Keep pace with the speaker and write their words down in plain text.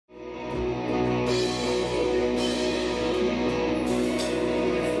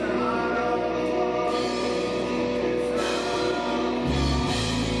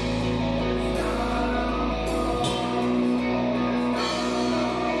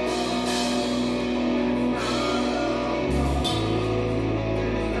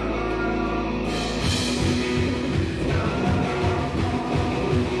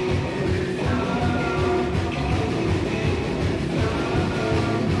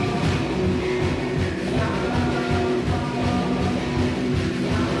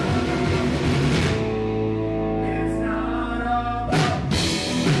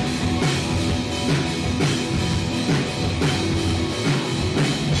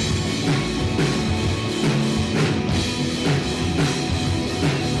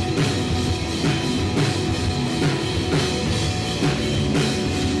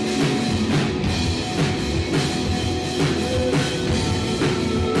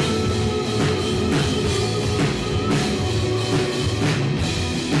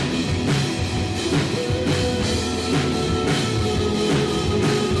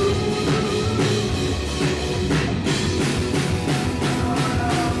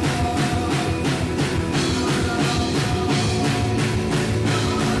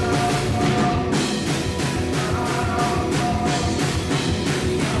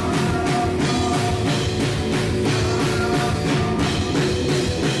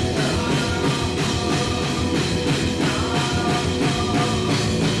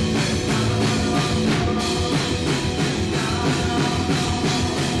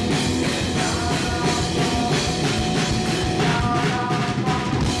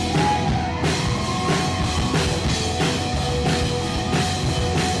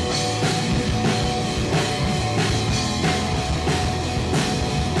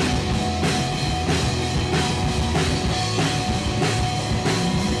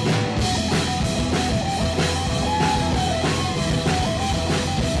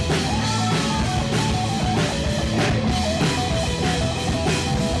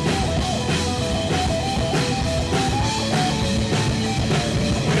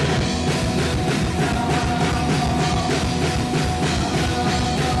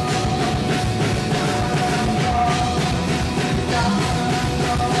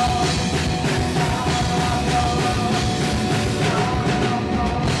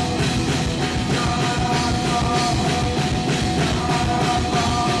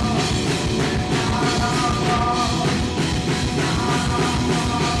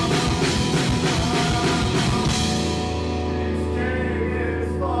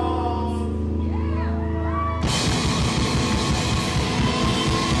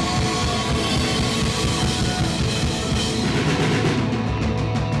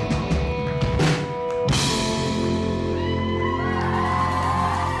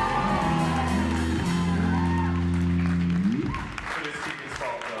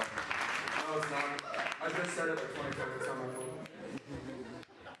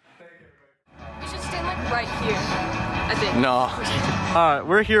No.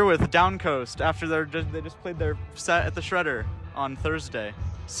 We're here with Downcoast after they just played their set at the Shredder on Thursday.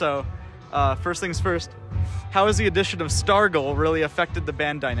 So, first things first, how has the addition of Stargle really affected the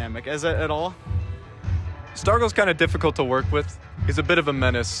band dynamic? Is it at all? Stargle's kind of difficult to work with. He's a bit of a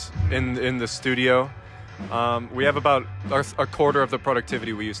menace in the studio. We have about a quarter of the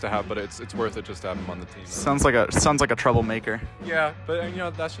productivity we used to have, but it's worth it just to have him on the team. Sounds like a troublemaker. Yeah, but you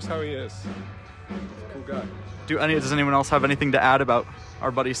know that's just how he is. He's a cool guy. Does anyone else have anything to add about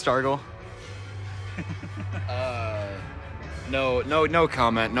our buddy Stargle? No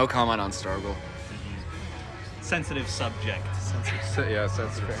comment. No comment on Stargle. Sensitive subject. Sensitive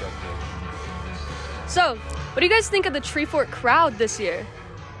subject. So, what do you guys think of the Treefort crowd this year?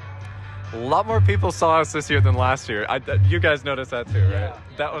 A lot more people saw us this year than last year. You guys noticed that too, right?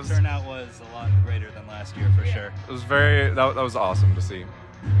 The turnout was a lot greater than last year for sure. It was that was awesome to see.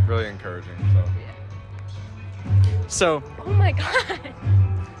 Really encouraging. So. Oh my god.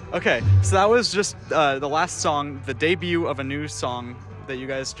 Okay, so that was just the last song, the debut of a new song that you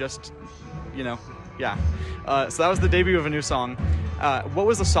guys just, so that was the debut of a new song. What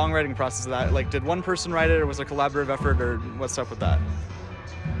was the songwriting process of that? Like, did one person write it, or was it a collaborative effort, or what's up with that?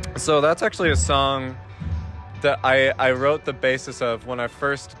 So that's actually a song that I wrote the basis of when I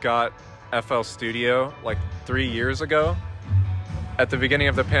first got FL Studio, like 3 years ago, at the beginning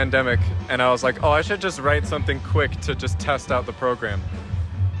of the pandemic, and I was like, I should just write something quick to just test out the program.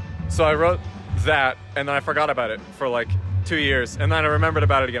 So I wrote that, and then I forgot about it for like 2 years, and then I remembered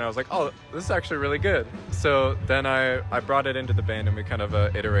about it again. I was like, this is actually really good. So then I brought it into the band, and we kind of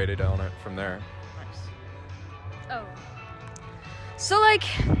iterated on it from there. Nice. Oh. So, like,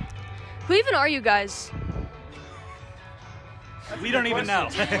 who even are you guys? We don't even know.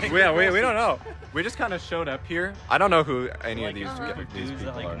 we don't know. We just kind of showed up here. I don't know who any of these dudes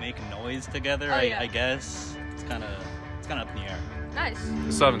people that are. make noise together. Oh, yeah. I guess it's kind of up in the air. Nice.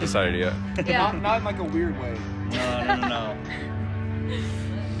 Still haven't decided yet. Yeah. Not in like a weird way. No.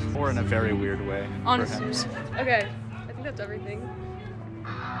 Or in a very weird way. Honestly. Perhaps. Okay. I think that's everything.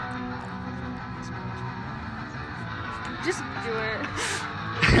 Just do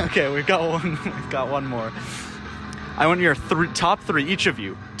it. Okay, we've got one more. I want your top three, each of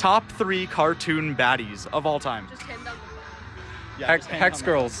you. Top 3 cartoon baddies of all time. Just hand down the Yeah, Hex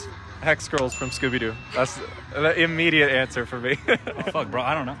Girls. Hex Girls from Scooby-Doo. That's the immediate answer for me. Oh, fuck, bro.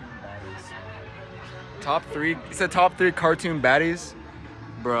 I don't know. Top 3? You said top 3 cartoon baddies?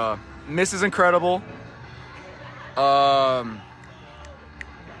 Bruh. Mrs. Incredible.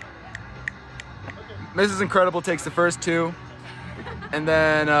 Mrs. Incredible takes the first 2. And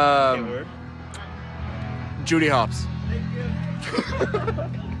then, Judy Hopps.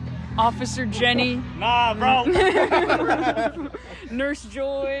 Officer Jenny. Nah, bro. Nurse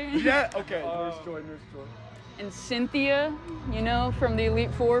Joy. Yeah, okay. Nurse Joy. And Cynthia, from the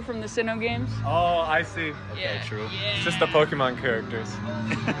Elite Four from the Sinnoh games. Oh, I see. Okay, true. It's just the Pokemon characters.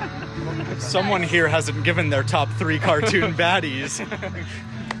 Someone here hasn't given their top 3 cartoon baddies.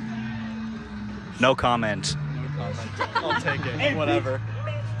 No comment. I'll take it. Whatever.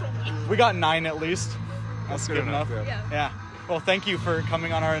 We got 9 at least. That's good enough. Yeah. Well, thank you for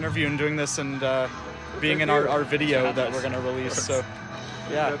coming on our interview and doing this and being in our video that we're going to release. So,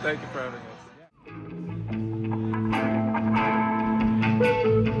 yeah. Thank you for having us.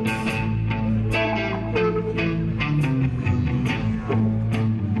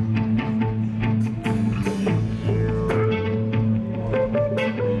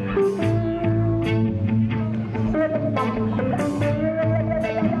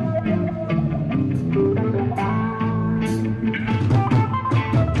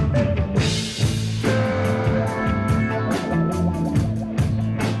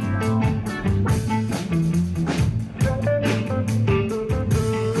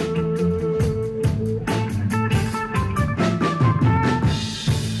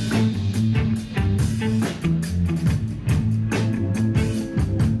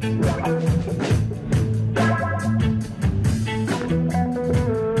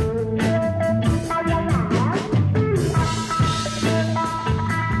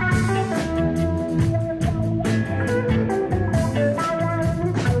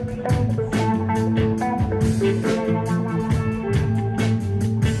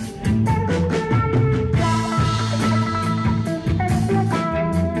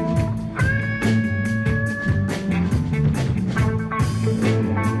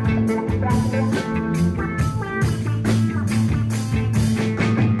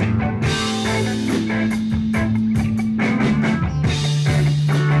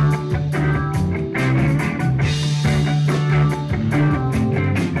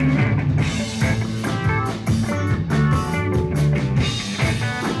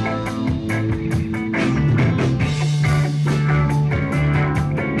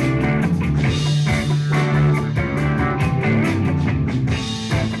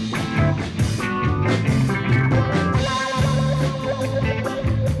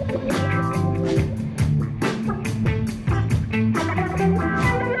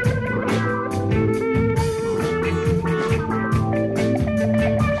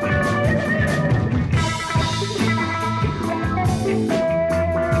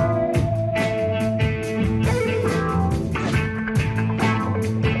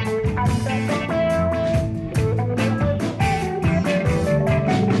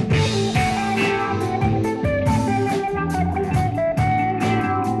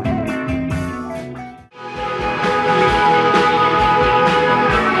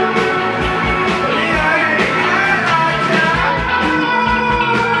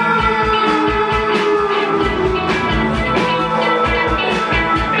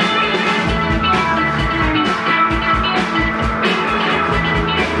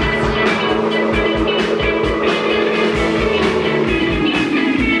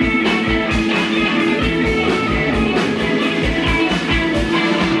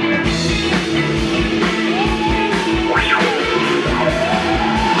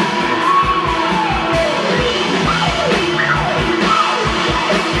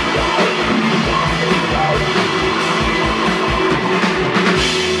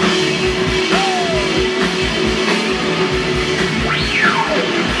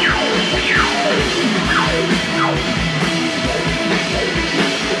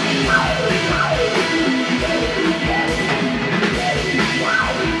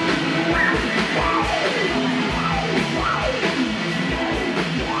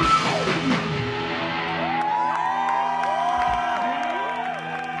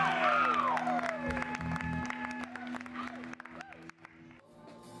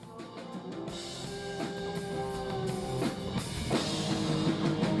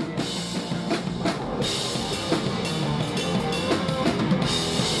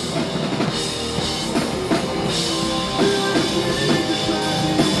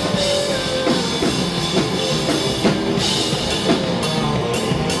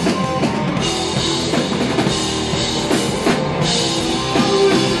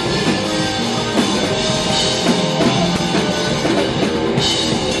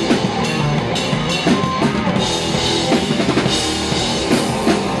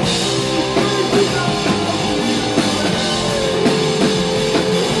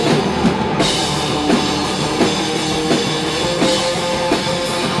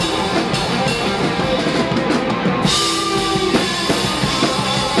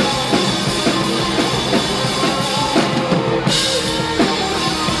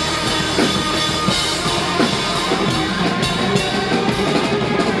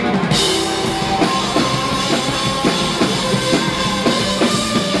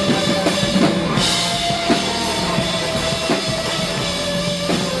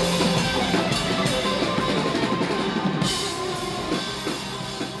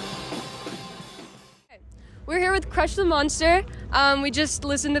 we're here with Crush the Monster. We just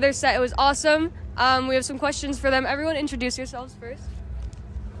listened to their set. It was awesome. We have some questions for them. Everyone introduce yourselves first.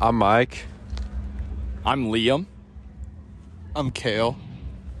 I'm Mike. I'm Liam. I'm Kale.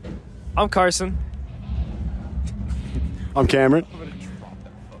 I'm Carson. I'm Cameron.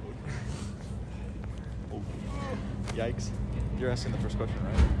 Yikes. You're asking the first question,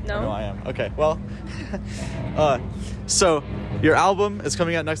 right? No. No, I am. Okay, well, so your album is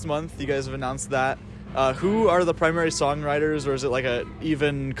coming out next month. You guys have announced that. Who are the primary songwriters, or is it like a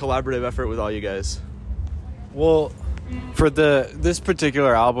even collaborative effort with all you guys? Well, for this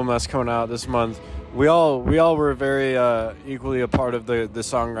particular album that's coming out this month, we all were very equally a part of the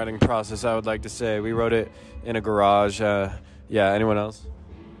songwriting process. I would like to say we wrote it in a garage. Anyone else?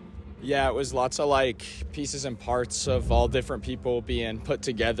 Yeah, it was lots of like pieces and parts of all different people being put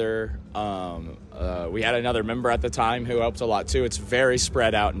together. We had another member at the time who helped a lot too. It's very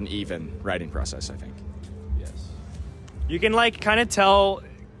spread out and even writing process, I think. Yes. You can like kind of tell,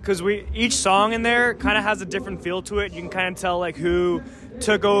 because each song in there kind of has a different feel to it. You can kind of tell like who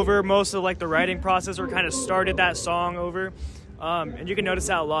took over most of like the writing process or kind of started that song over. And you can notice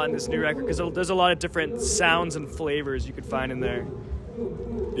that a lot in this new record because there's a lot of different sounds and flavors you could find in there.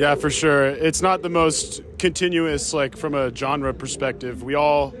 Yeah, for sure. It's not the most continuous, like, from a genre perspective. We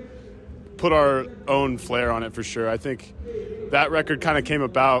all put our own flair on it, for sure. I think that record kind of came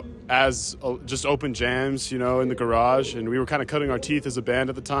about as just open jams, in the garage, and we were kind of cutting our teeth as a band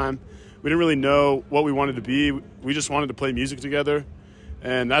at the time. We didn't really know what we wanted to be. We just wanted to play music together,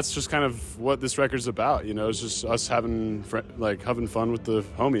 and that's just kind of what this record's about, It's just us having fun with the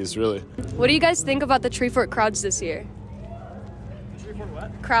homies, really. What do you guys think about the Treefort crowds this year?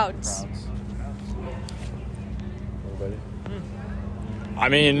 Crowds. I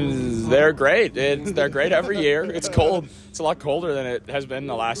mean, they're great. They're great every year. It's cold. It's a lot colder than it has been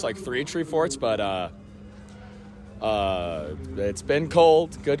the last 3 Treeforts, but it's been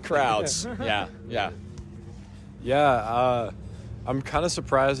cold. Good crowds. Yeah. I'm kind of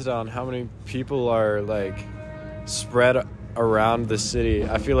surprised on how many people are spread around the city.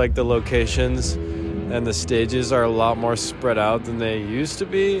 I feel like the locations and the stages are a lot more spread out than they used to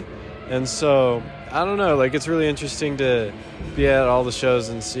be, and so I don't know, it's really interesting to be at all the shows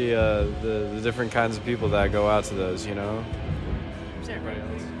and see the different kinds of people that go out to those,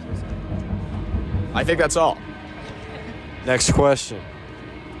 I think that's all. Next question.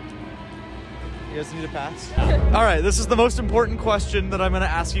 You guys need to pass? All right, this is the most important question that I'm going to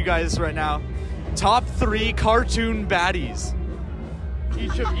ask you guys right now. Top 3 cartoon baddies.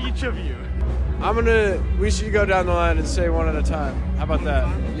 Each of you. We should go down the line and say one at a time. How about that?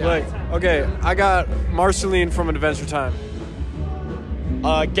 Yeah. Okay, I got Marceline from Adventure Time.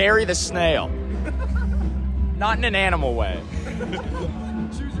 Gary the Snail. Not in an animal way.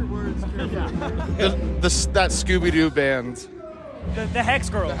 Choose your words carefully. That Scooby-Doo band. The Hex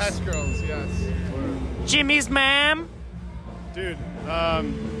Girls. The Hedge Girls, yes. Jimmy's ma'am. Dude,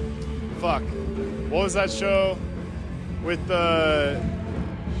 fuck. What was that show with the...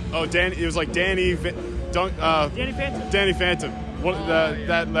 Oh, Danny. It was like Danny Phantom. Danny Phantom.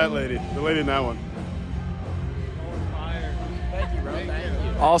 That lady. The lady in that one. Thank you, bro.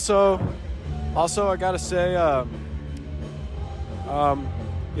 Thank you. Also, I gotta say, I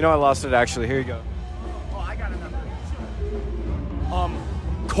lost it actually. Here you go. Oh, I got another.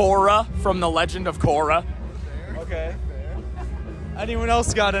 Korra from The Legend of Korra. Okay. Anyone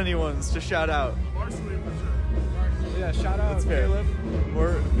else got anyone's to shout out? Yeah, shout out. That's fair.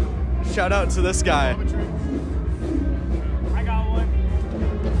 Shout out to this guy. I got one.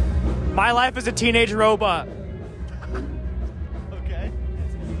 My Life as a Teenage Robot. Okay.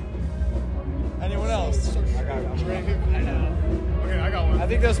 Anyone else? Okay, I got one. I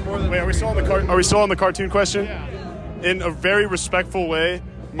think that's more than. Wait, are we still on the cartoon question? Yeah. In a very respectful way,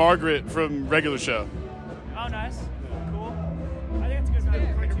 Margaret from Regular Show. Oh, nice. Cool. I think it's a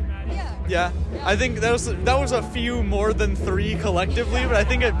good cartoon, Maddie. Yeah, I think that was a few more than 3 collectively, but I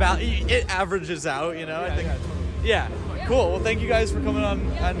think it averages out, I think. Yeah, cool. Well, thank you guys for coming on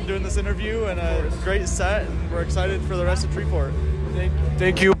and doing this interview, and a great set, and we're excited for the rest of Treefort.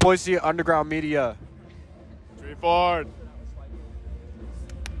 Thank you, Boise Underground Media. Treefort.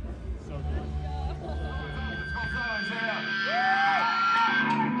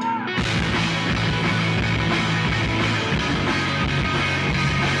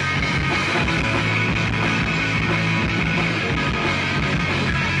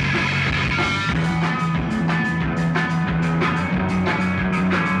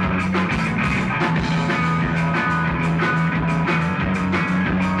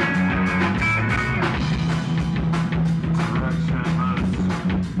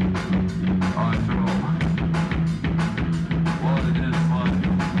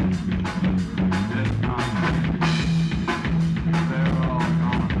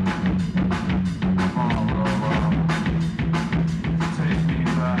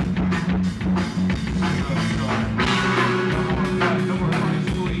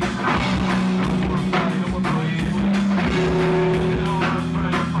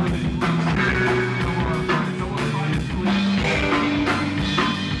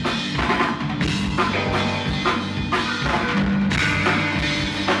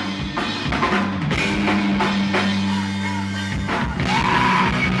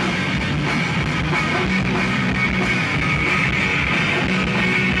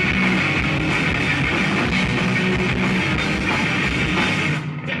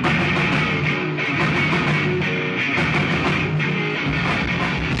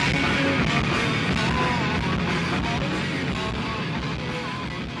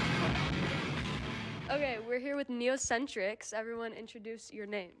 Okay, we're here with Neocentrics. Everyone introduce your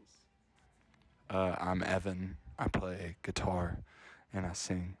names. I'm Evan. I play guitar and I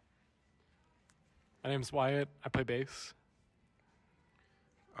sing. My name's Wyatt. I play bass.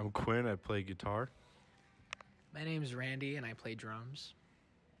 I'm Quinn. I play guitar. My name's Randy, and I play drums.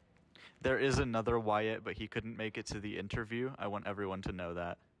 There is another Wyatt, but he couldn't make it to the interview. I want everyone to know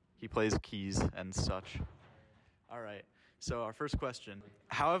that. He plays keys and such. All right. So our first question: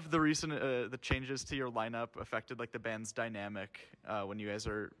 how have the recent the changes to your lineup affected like the band's dynamic when you guys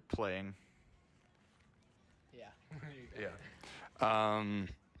are playing? Yeah. Yeah.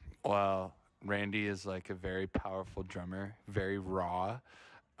 Well, Randy is like a very powerful drummer, very raw.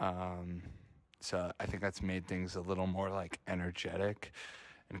 So I think that's made things a little more like energetic.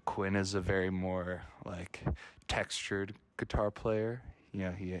 And Quinn is a very more like textured guitar player. You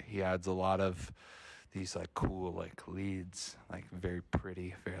know, he adds a lot of these like cool like leads, like very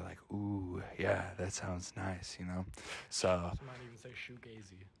pretty, very like, ooh, yeah, that sounds nice, you know? So Some might even say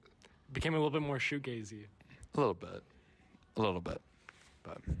shoegazy. Became a little bit more shoegazy. a little bit.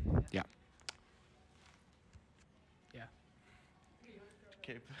 But yeah. Yeah.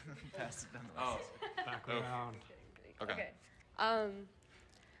 Okay, pass it down. Back around. Okay.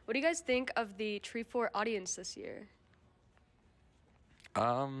 What do you guys think of the Treefort audience this year?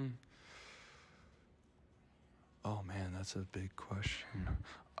 Oh man, that's a big question.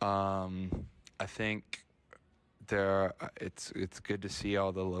 I think it's good to see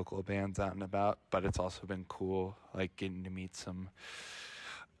all the local bands out and about, but it's also been cool like getting to meet some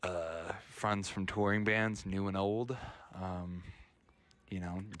friends from touring bands, new and old. You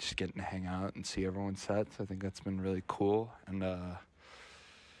know, just getting to hang out and see everyone's sets. I think that's been really cool, and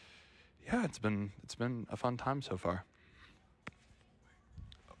yeah, it's been a fun time so far.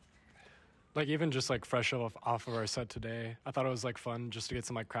 Like even just like fresh off of our set today, I thought it was like fun just to get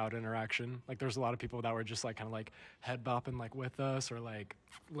some like crowd interaction. Like there's a lot of people that were just like kind of like head bopping like with us or like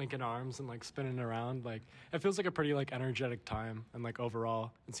linking arms and like spinning around. Like it feels like a pretty like energetic time, and like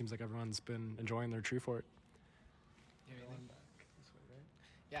overall it seems like everyone's been enjoying their Treefort.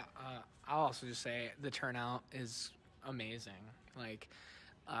 Yeah, I'll also just say the turnout is amazing. Like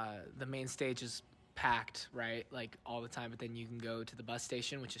the main stage is packed, right, like all the time, but then you can go to the bus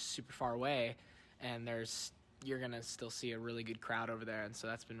station, which is super far away, and you're gonna still see a really good crowd over there, and so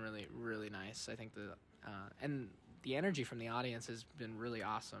that's been really, really nice. I think and the energy from the audience has been really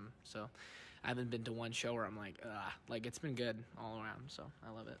awesome. So I haven't been to one show where I'm like it's been good all around, so I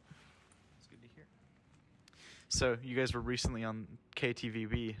love it. It's good to hear. So you guys were recently on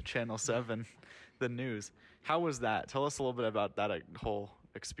KTVB Channel 7, the news. How was that? Tell us a little bit about that whole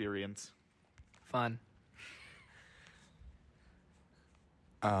experience. Fun.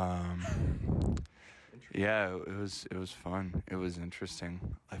 Yeah, it was fun. It was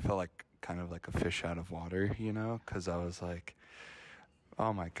interesting. I felt like kind of like a fish out of water, you know, because I was like,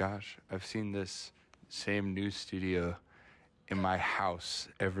 oh my gosh, I've seen this same news studio in my house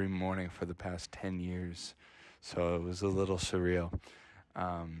every morning for the past 10 years. So it was a little surreal.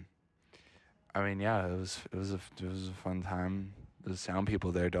 I mean, yeah, it was a fun time. The sound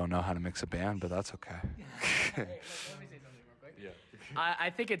people there don't know how to mix a band, but that's okay. Let me say something real quick. Yeah. I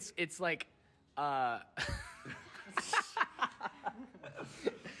think it's like I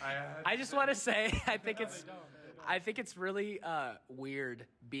just want to say I think it's really weird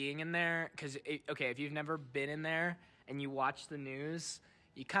being in there because if you've never been in there and you watch the news,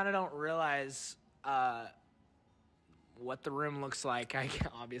 you kind of don't realize what the room looks like.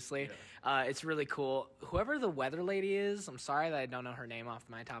 Obviously, it's really cool. Whoever the weather lady is, I'm sorry that I don't know her name off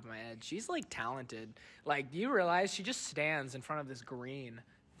my top of my head. She's like talented. Like, do you realize she just stands in front of this screen,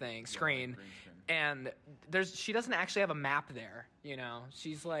 and she doesn't actually have a map there. You know,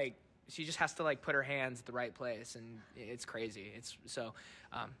 she just has to like put her hands at the right place, and it's crazy. It's so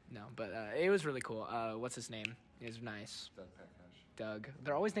but it was really cool. What's his name? It was nice. Doug.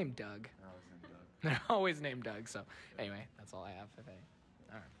 They're always named Doug. They're always named Doug. So anyway, that's all I have. All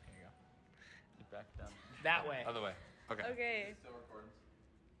right, here you go. Get back down. That way. Other way. Okay. Okay. Still recording.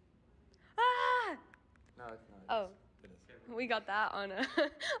 Ah! No, it's not. Oh. It is. We got that on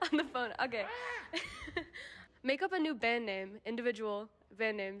on the phone. Okay. Make up a new band name. Individual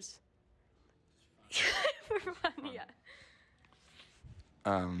band names. For fun, yeah.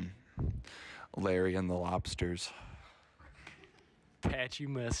 Larry and the Lobsters. Patchy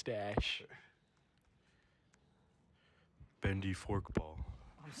mustache. Bendy Forkball.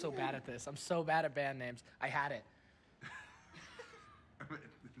 I'm so bad at this. I'm so bad at band names. I had it.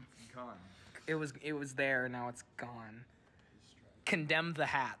 It's gone. It was there. Now it's gone. Condemn the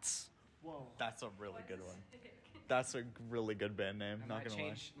Hats. Whoa. That's a really good one. That's a really good band name. Not gonna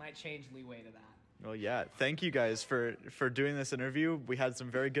lie. Might change leeway to that. Well, yeah. Thank you guys for doing this interview. We had some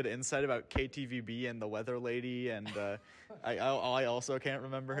very good insight about KTVB and the Weather Lady, and I also can't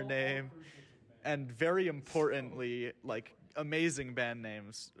remember her name. And very importantly, like, amazing band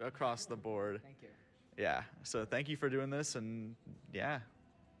names across the board. Thank you. Yeah. So thank you for doing this, and yeah.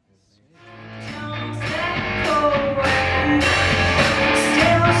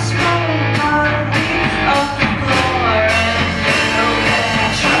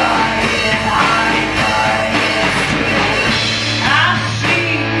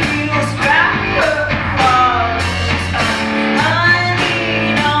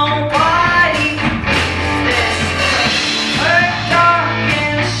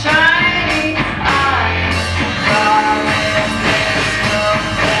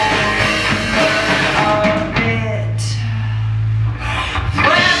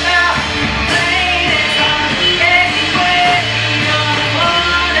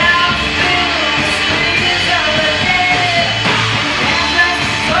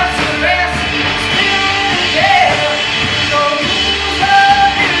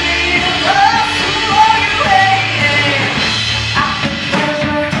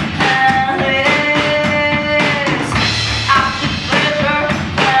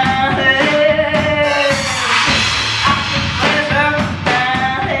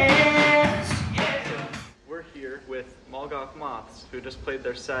 Who just played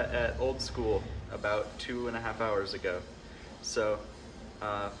their set at Old School about 2.5 hours ago. So,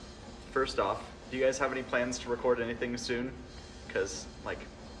 first off, do you guys have any plans to record anything soon? Because, like,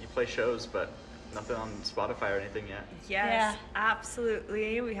 you play shows, but nothing on Spotify or anything yet. Yes,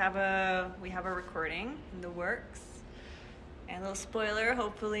 absolutely. We have a recording in the works. And a little spoiler,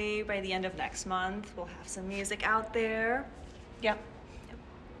 hopefully by the end of next month, we'll have some music out there. Yep.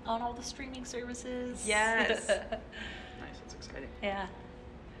 On all the streaming services. Yes. Nice, that's exciting. Yeah.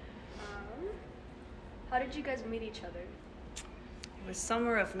 How did you guys meet each other? It was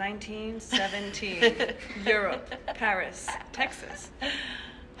summer of 1917, Europe, Paris, Texas.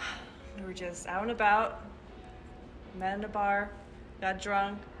 We were just out and about, met in a bar, got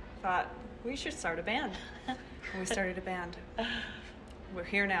drunk, thought we should start a band. And we started a band. We're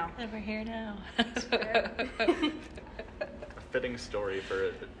here now. And we're here now. A fitting story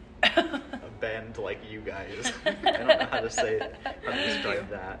for a band like you guys. I don't know how to describe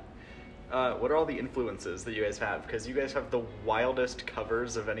that. What are all the influences that you guys have? Because you guys have the wildest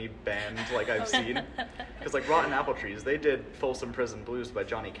covers of any band like I've seen. Because like Rotten Apple Trees, they did Folsom Prison Blues by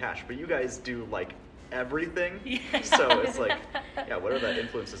Johnny Cash, but you guys do like everything. Yeah. So it's like, yeah, what are the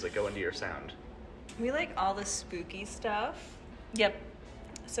influences that go into your sound? We like all the spooky stuff. Yep.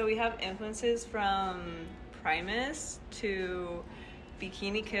 So we have influences from Primus to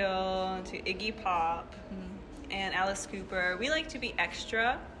Bikini Kill to Iggy Pop and Alice Cooper. We like to be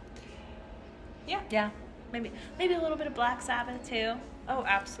extra. Yeah. Yeah. Maybe a little bit of Black Sabbath too. Oh,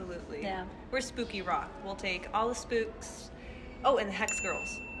 absolutely. Yeah. We're spooky rock. We'll take all the spooks. Oh, and the Hex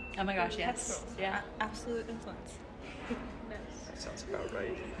Girls. Oh my gosh, yes. Hex Girls. Yeah. Absolute influence. That sounds about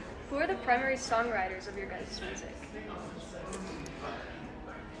right. Who are the primary songwriters of your guys' music?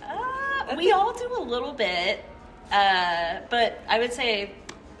 We all do a little bit, but I would say,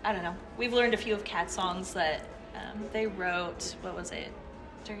 I don't know, we've learned a few of Cat's songs that they wrote, what was it,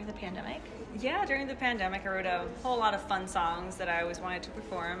 during the pandemic? Yeah, during the pandemic I wrote a whole lot of fun songs that I always wanted to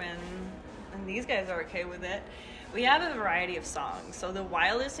perform, and these guys are okay with it. We have a variety of songs, so the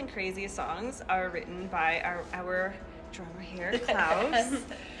wildest and craziest songs are written by our drummer here, Klaus.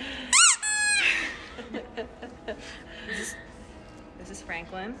 This is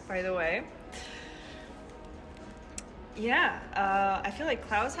Franklin, by the way. Yeah, I feel like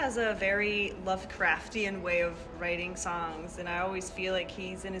Klaus has a very Lovecraftian way of writing songs, and I always feel like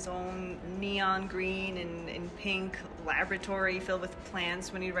he's in his own neon green and pink laboratory filled with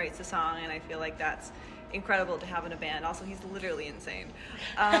plants when he writes a song, and I feel like that's incredible to have in a band. Also, he's literally insane.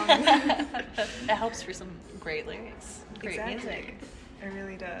 It helps for some great lyrics, great music. It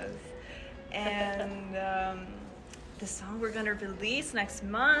really does. And the song we're going to release next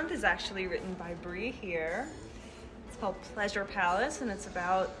month is actually written by Bree here. It's called Pleasure Palace, and it's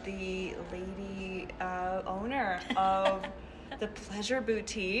about the lady owner of the Pleasure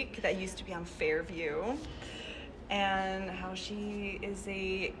Boutique that used to be on Fairview, and how she is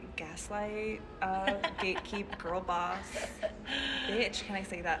a gaslight, gatekeep, girl boss, bitch. Can I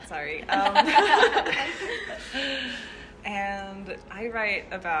say that? Sorry. And I write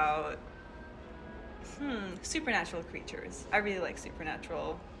about supernatural creatures. I really like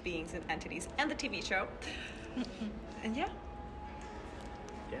supernatural beings and entities, and the TV show. And yeah.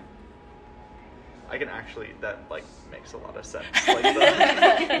 I can actually, that like makes a lot of sense. Like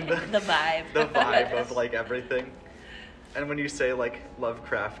the and The vibe. the vibe of like everything. And when you say like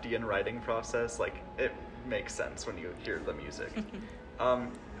Lovecraftian writing process, like it makes sense when you hear the music.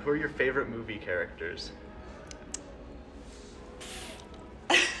 Who are your favorite movie characters?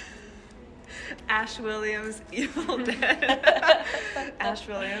 Ash Williams, Evil Dead. Ash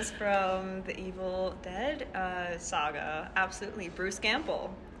Williams from the Evil Dead saga. Absolutely. Bruce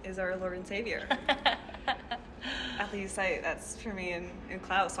Campbell is our Lord and Savior. At least that's for me and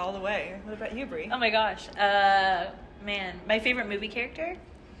Klaus all the way. What about you, Brie? Oh my gosh. Man, my favorite movie character?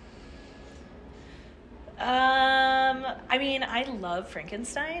 I mean, I love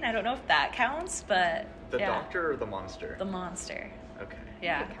Frankenstein. I don't know if that counts, but The yeah. Doctor or the Monster? The Monster. Okay.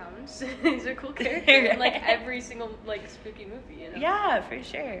 Yeah. It counts. He's a cool character in like every single like spooky movie, you know? Yeah, for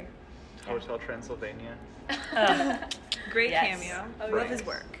sure. Hotel Transylvania. Great Yes. cameo. Oh, Love yeah. his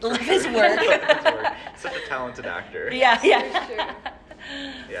work. Love his work. Such a talented actor. Yeah. For sure.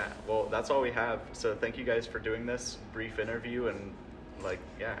 Yeah, well, that's all we have. So thank you guys for doing this brief interview, and like,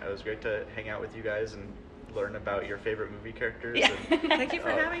 yeah, it was great to hang out with you guys and learn about your favorite movie characters. Yeah. And, Thank you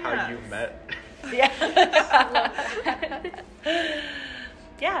for having us. how you met. Yeah.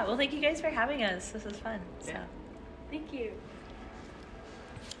 Yeah, well, thank you guys for having us. This was fun. So. Thank you.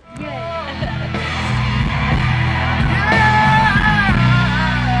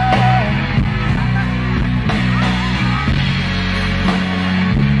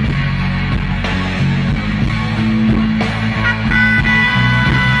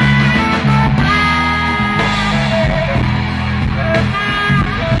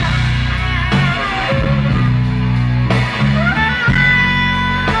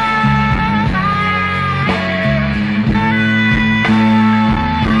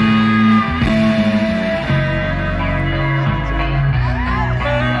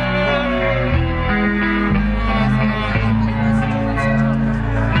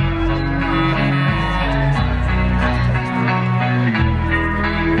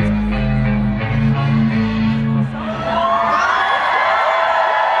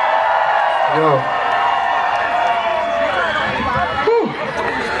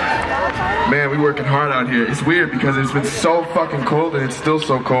 Man, we working hard out here. It's weird because it's been so fucking cold and it's still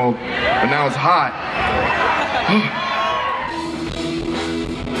so cold, but now it's hot.